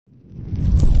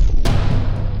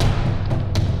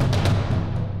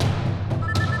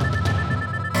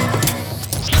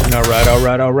All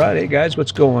right. Hey, guys,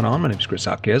 what's going on? My name's Chris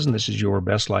Hawkes, and this is Your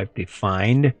Best Life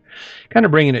Defined. Kind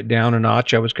of bringing it down a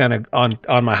notch. I was kind of on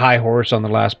my high horse on the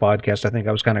last podcast. I think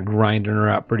I was kind of grinding her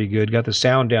out pretty good. Got the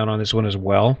sound down on this one as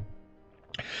well.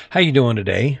 How you doing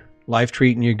today? Life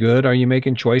treating you good? Are you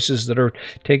making choices that are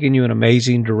taking you in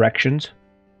amazing directions?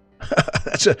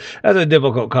 That's a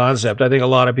difficult concept. I think a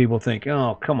lot of people think,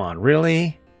 oh, come on,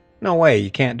 really? No way,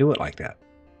 you can't do it like that.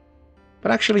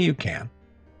 But actually you can.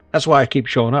 That's why I keep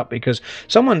showing up, because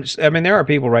there are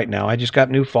people right now. I just got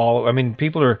new follow. I'm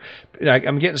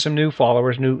getting some new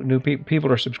followers,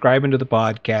 people are subscribing to the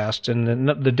podcast, and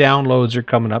the downloads are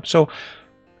coming up. So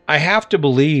I have to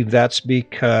believe that's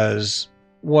because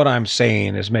what I'm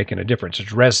saying is making a difference.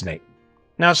 It's resonating.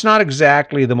 Now, it's not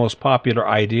exactly the most popular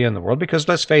idea in the world, because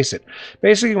let's face it,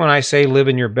 basically when I say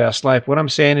living your best life, what I'm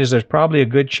saying is there's probably a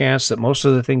good chance that most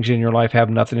of the things in your life have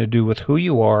nothing to do with who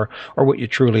you are or what you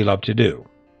truly love to do.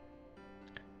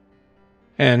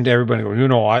 And everybody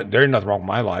goes, there's nothing wrong with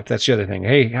my life. That's the other thing.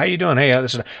 Hey, how you doing? Hey,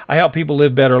 I help people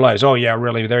live better lives. Oh, yeah,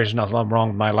 really, there's nothing wrong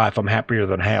with my life. I'm happier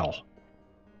than hell.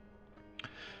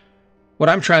 What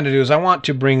I'm trying to do is I want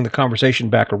to bring the conversation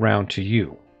back around to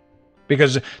you,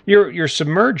 because you're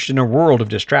submerged in a world of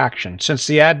distraction. Since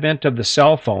the advent of the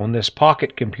cell phone, this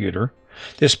pocket computer,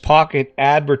 this pocket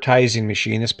advertising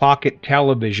machine, this pocket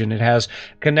television, it has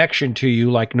connection to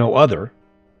you like no other.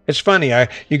 It's funny,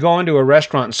 you go into a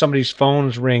restaurant and somebody's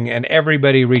phones ring and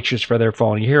everybody reaches for their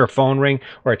phone. You hear a phone ring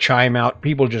or a chime out,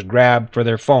 people just grab for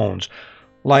their phones.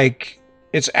 Like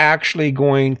it's actually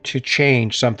going to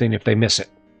change something if they miss it.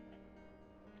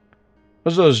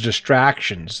 Those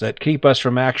distractions that keep us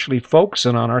from actually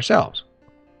focusing on ourselves.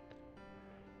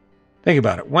 Think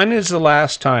about it. When is the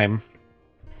last time,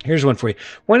 here's one for you.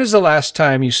 When is the last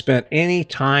time you spent any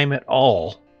time at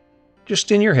all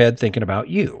just in your head thinking about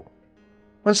you?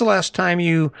 When's the last time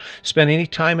you spent any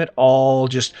time at all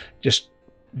just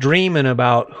dreaming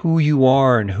about who you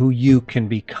are and who you can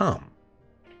become?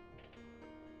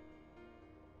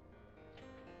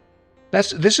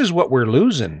 This is what we're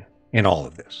losing in all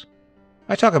of this.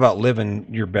 I talk about living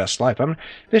your best life.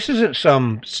 This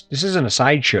isn't a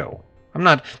sideshow.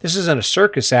 This isn't a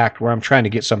circus act where I'm trying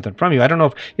to get something from you. I don't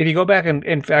know if you go back and,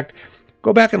 in fact,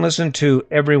 go back and listen to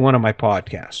every one of my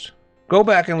podcasts. Go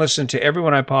back and listen to every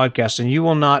one of my podcasts, and you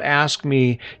will not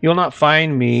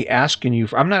find me asking you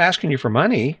I'm not asking you for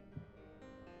money.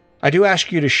 I do ask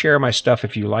you to share my stuff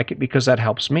if you like it, because that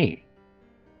helps me.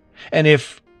 And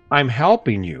if I'm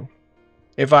helping you,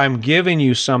 if I'm giving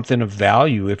you something of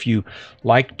value, if you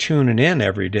like tuning in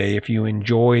every day, if you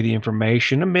enjoy the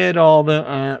information amid all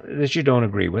the that you don't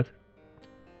agree with,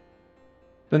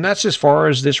 then that's as far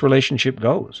as this relationship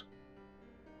goes.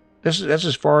 That's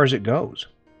as far as it goes.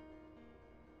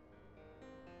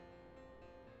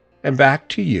 And back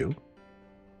to you.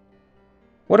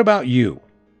 What about you?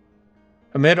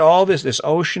 Amid all this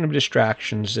ocean of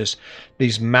distractions,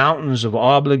 these mountains of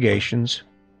obligations,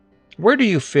 where do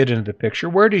you fit into the picture?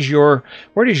 Where does your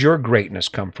greatness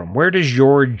come from? Where does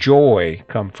your joy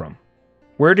come from?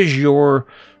 Where does your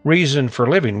reason for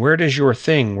living? Where does your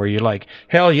thing where you're like,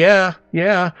 hell yeah,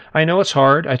 I know it's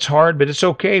hard, but it's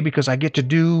okay because I get to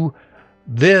do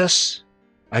this.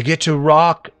 I get to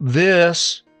rock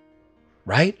this,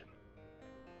 right?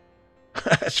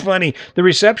 It's funny. The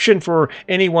reception for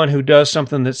anyone who does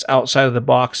something that's outside of the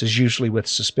box is usually with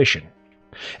suspicion.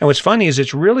 And what's funny is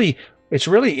it's really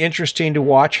interesting to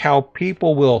watch how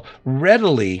people will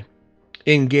readily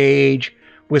engage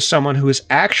with someone who is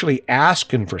actually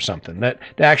asking for something, that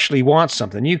actually wants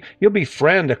something. You'll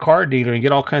befriend a car dealer and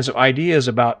get all kinds of ideas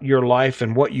about your life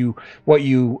and what you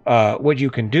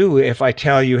can do if I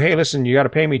tell you, hey, listen, you got to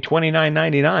pay me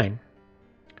 $29.99.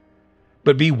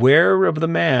 But beware of the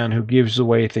man who gives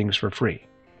away things for free.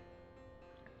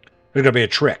 There's going to be a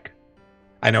trick.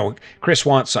 I know Chris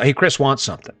wants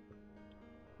something.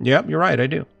 Yep, you're right, I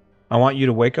do. I want you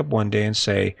to wake up one day and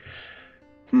say,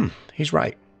 he's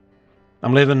right.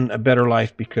 I'm living a better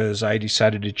life because I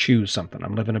decided to choose something.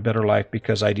 I'm living a better life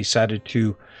because I decided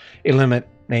to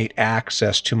eliminate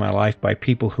access to my life by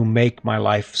people who make my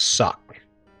life suck.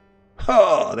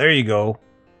 Oh, there you go.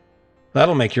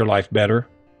 That'll make your life better.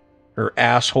 Or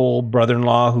asshole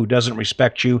brother-in-law who doesn't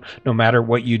respect you no matter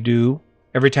what you do.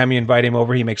 Every time you invite him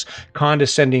over, he makes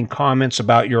condescending comments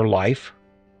about your life.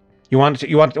 You want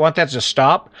that to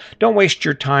stop? Don't waste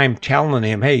your time telling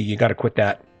him, hey, you got to quit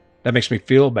that. That makes me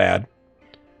feel bad.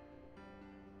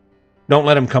 Don't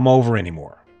let him come over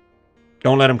anymore.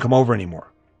 Don't let him come over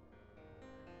anymore.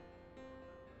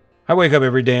 I wake up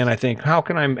every day and I think, how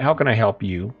can I help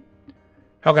you?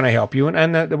 How can I help you?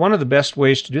 And one of the best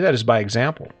ways to do that is by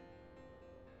example.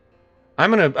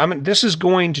 This is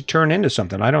going to turn into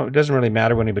something. It doesn't really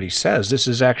matter what anybody says. This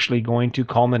is actually going to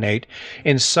culminate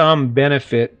in some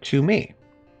benefit to me.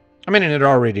 I mean, and it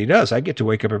already does. I get to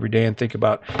wake up every day and think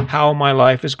about how my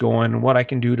life is going and what I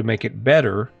can do to make it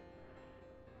better.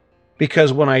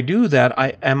 Because when I do that,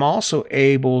 I am also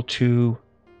able to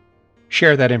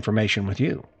share that information with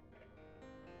you.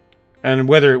 And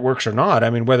whether it works or not, I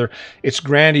mean, whether it's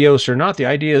grandiose or not, the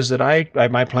idea is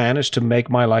that my plan is to make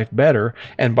my life better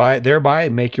and thereby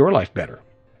make your life better.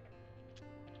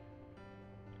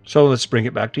 So let's bring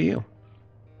it back to you.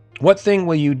 What thing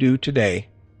will you do today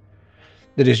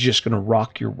that is just going to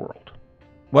rock your world?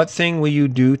 What thing will you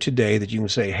do today that you can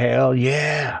say, hell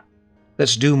yeah,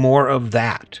 let's do more of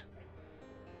that?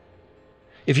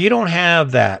 If you don't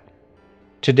have that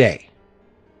today,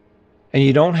 and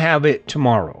you don't have it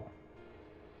tomorrow,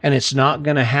 and it's not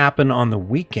going to happen on the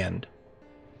weekend,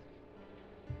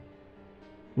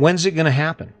 when's it going to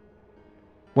happen?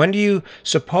 When do you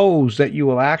suppose that you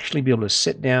will actually be able to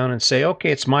sit down and say,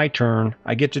 okay, it's my turn,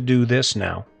 I get to do this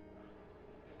now?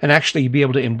 And actually be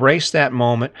able to embrace that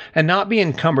moment and not be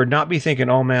encumbered, not be thinking,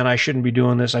 oh man, I shouldn't be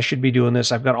doing this, I should be doing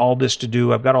this, I've got all this to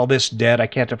do, I've got all this debt, I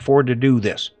can't afford to do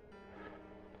this.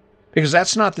 Because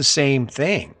that's not the same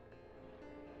thing.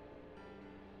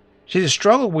 See, the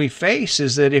struggle we face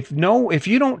is that if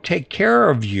you don't take care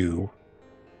of you,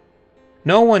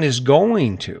 no one is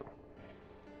going to.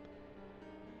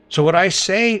 So what I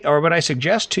say, or what I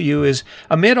suggest to you is,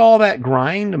 amid all that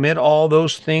grind, amid all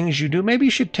those things you do, maybe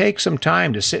you should take some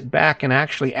time to sit back and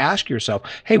actually ask yourself,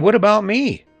 hey, what about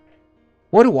me?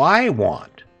 What do I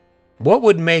want? What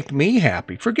would make me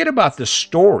happy? Forget about the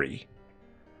story.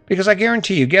 Because I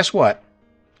guarantee you, guess what?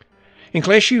 In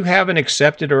case you haven't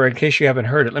accepted or in case you haven't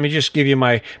heard it, let me just give you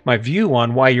my view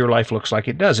on why your life looks like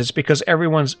it does. It's because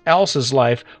everyone else's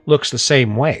life looks the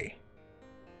same way.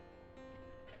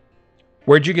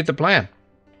 Where'd you get the plan?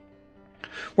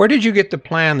 Where did you get the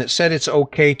plan that said it's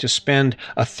okay to spend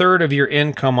a third of your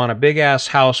income on a big-ass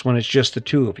house when it's just the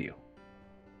two of you?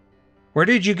 Where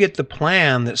did you get the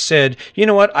plan that said, you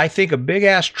know what, I think a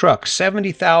big-ass truck,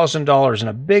 $70,000 and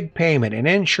a big payment and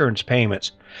insurance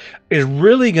payments is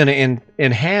really going to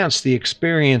enhance the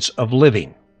experience of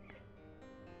living?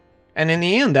 And in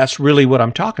the end, that's really what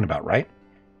I'm talking about, right?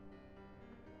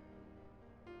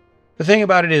 The thing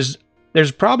about it is,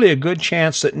 there's probably a good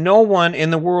chance that no one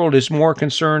in the world is more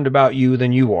concerned about you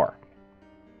than you are.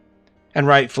 And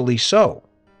rightfully so.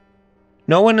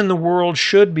 No one in the world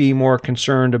should be more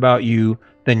concerned about you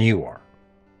than you are.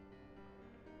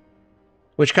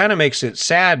 Which kind of makes it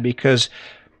sad, because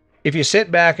if you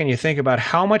sit back and you think about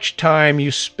how much time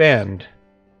you spend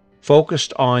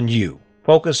focused on you,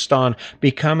 focused on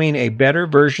becoming a better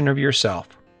version of yourself,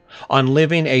 on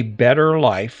living a better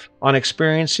life, on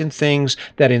experiencing things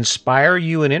that inspire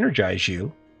you and energize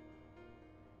you,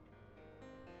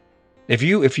 if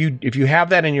you have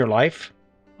that in your life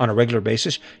on a regular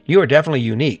basis, you are definitely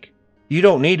unique. You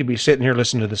don't need to be sitting here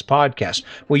listening to this podcast.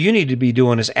 What you need to be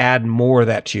doing is add more of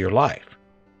that to your life.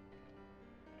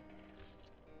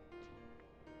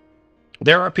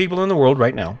 There are people in the world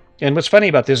right now, and what's funny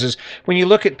about this is when you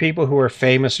look at people who are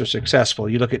famous or successful,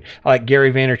 you look at like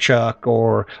Gary Vaynerchuk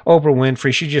or Oprah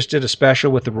Winfrey. She just did a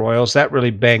special with the Royals. That really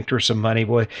banked her some money,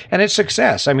 boy. And it's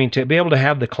success. I mean, to be able to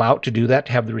have the clout to do that,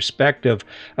 to have the respect of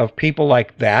people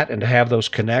like that, and to have those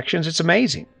connections, it's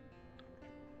amazing.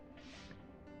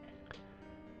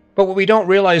 But what we don't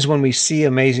realize when we see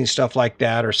amazing stuff like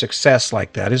that or success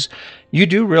like that is you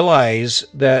do realize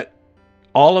that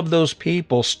all of those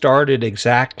people started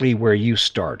exactly where you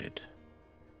started.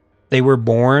 They were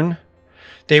born,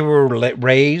 they were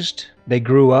raised, they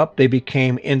grew up, they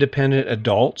became independent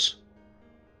adults,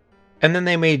 and then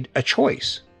they made a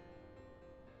choice.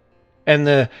 And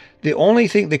the only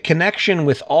thing, the connection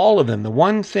with all of them, the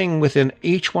one thing within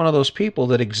each one of those people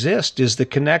that exists is the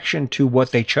connection to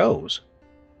what they chose.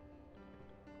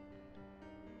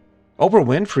 Oprah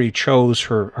Winfrey chose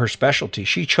her specialty.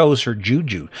 She chose her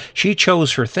juju. She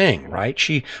chose her thing, right?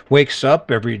 She wakes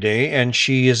up every day and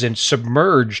she is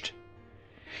submerged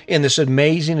in this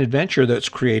amazing adventure that's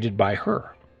created by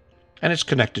her. And it's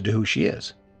connected to who she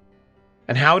is.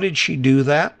 And how did she do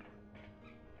that?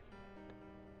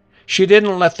 She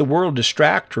didn't let the world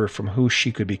distract her from who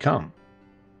she could become.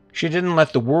 She didn't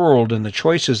let the world and the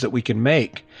choices that we can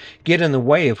make get in the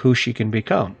way of who she can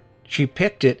become. She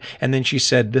picked it, and then she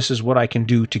said, this is what I can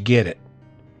do to get it.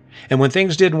 And when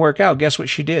things didn't work out, guess what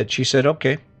she did? She said,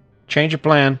 okay, change your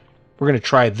plan. We're going to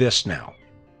try this now.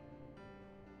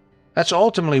 That's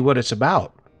ultimately what it's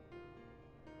about.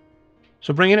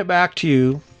 So bringing it back to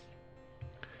you,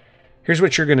 here's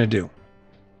what you're going to do.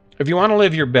 If you want to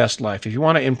live your best life, if you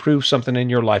want to improve something in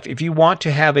your life, if you want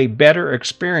to have a better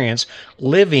experience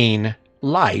living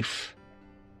life,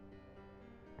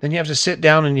 then you have to sit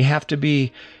down and you have to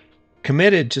be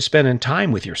committed to spending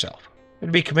time with yourself. You have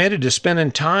to be committed to spending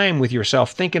time with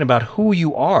yourself, thinking about who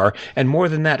you are, and more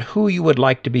than that, who you would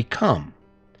like to become.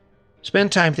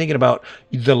 Spend time thinking about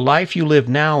the life you live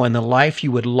now and the life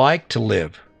you would like to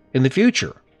live in the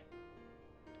future.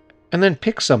 And then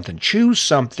pick something,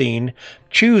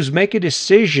 make a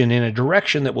decision in a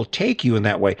direction that will take you in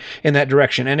that way, in that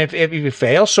direction. And if you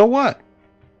fail, so what?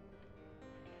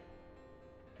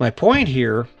 My point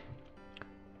here,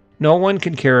 no one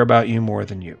can care about you more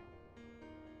than you.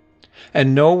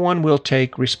 And no one will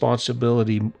take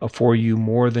responsibility for you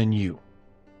more than you.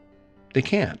 They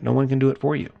can't. No one can do it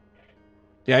for you.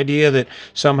 The idea that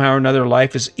somehow or another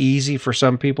life is easy for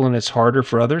some people and it's harder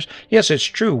for others, yes, it's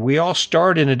true. We all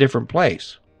start in a different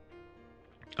place.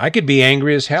 I could be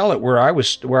angry as hell at where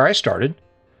I started.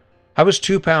 I was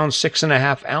 2 pounds,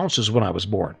 6.5 ounces when I was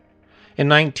born in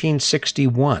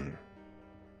 1961.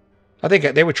 I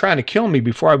think they were trying to kill me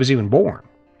before I was even born.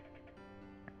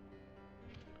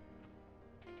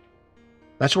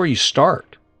 That's where you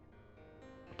start.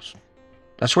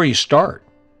 That's where you start.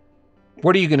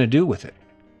 What are you going to do with it?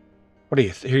 What are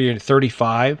you, here you're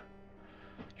 35?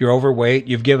 You're overweight.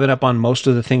 You've given up on most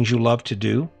of the things you love to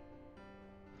do.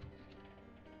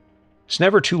 It's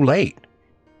never too late.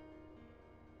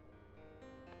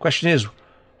 Question is,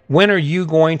 when are you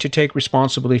going to take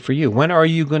responsibility for you? When are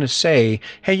you going to say,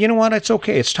 hey, you know what? It's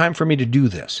okay. It's time for me to do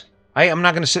this. I'm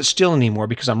not going to sit still anymore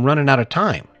because I'm running out of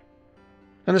time.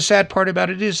 And the sad part about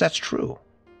it is that's true.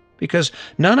 Because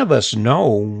none of us know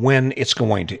when it's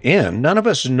going to end. None of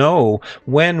us know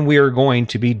when we're going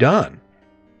to be done.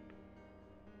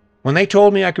 When they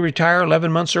told me I could retire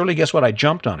 11 months early, guess what? I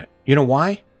jumped on it. You know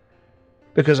why?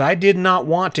 Because I did not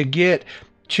want to get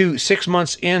to 6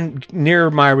 months in near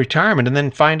my retirement and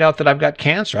then find out that I've got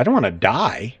cancer. I don't want to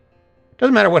die.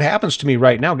 Doesn't matter what happens to me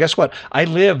right now. Guess what? I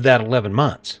lived that 11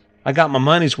 months. I got my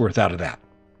money's worth out of that.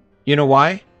 You know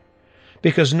why?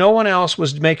 Because no one else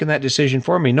was making that decision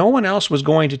for me. No one else was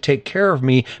going to take care of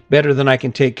me better than I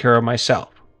can take care of myself.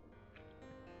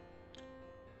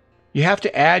 You have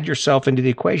to add yourself into the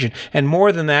equation. And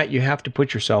more than that, you have to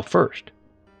put yourself first.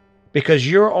 Because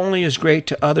you're only as great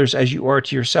to others as you are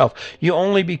to yourself. You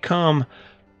only become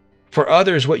for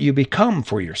others what you become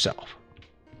for yourself.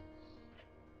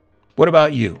 What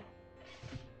about you?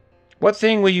 What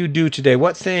thing will you do today?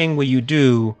 What thing will you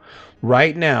do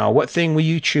right now? What thing will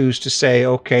you choose to say,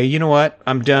 okay, you know what?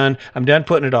 I'm done. I'm done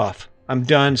putting it off. I'm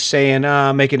done saying,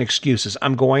 making excuses.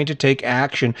 I'm going to take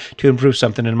action to improve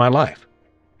something in my life.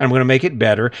 I'm going to make it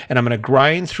better, and I'm going to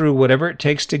grind through whatever it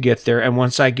takes to get there. And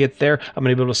once I get there, I'm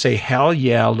going to be able to say, hell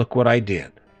yeah, look what I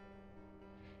did.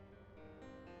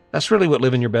 That's really what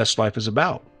living your best life is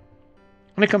about.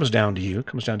 And it comes down to you. It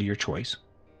comes down to your choice.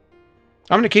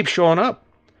 I'm going to keep showing up.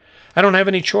 I don't have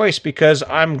any choice because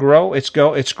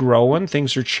it's growing.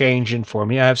 Things are changing for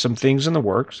me. I have some things in the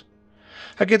works.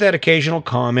 I get that occasional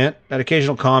comment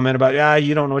about,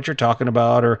 you don't know what you're talking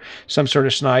about, or some sort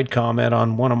of snide comment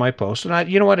on one of my posts. And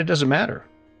you know what? It doesn't matter.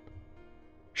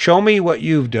 Show me what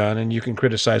you've done and you can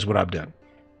criticize what I've done.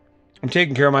 I'm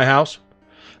taking care of my house.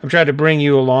 I'm trying to bring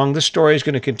you along. This story is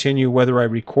going to continue whether I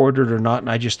record it or not.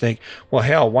 And I just think, well,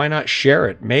 hell, why not share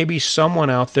it? Maybe someone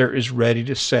out there is ready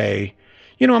to say,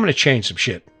 I'm going to change some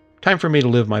shit. Time for me to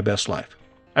live my best life.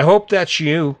 I hope that's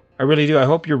you. I really do. I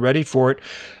hope you're ready for it.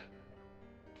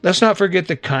 Let's not forget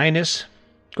the kindness.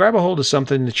 Grab a hold of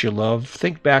something that you love.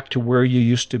 Think back to where you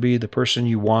used to be, the person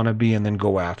you want to be, and then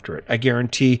go after it. I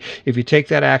guarantee if you take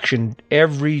that action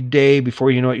every day,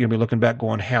 before you know it, you'll be looking back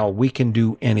going, hell, we can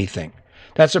do anything.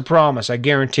 That's a promise. I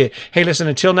guarantee it. Hey, listen,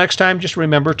 until next time, just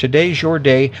remember, today's your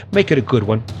day. Make it a good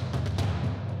one.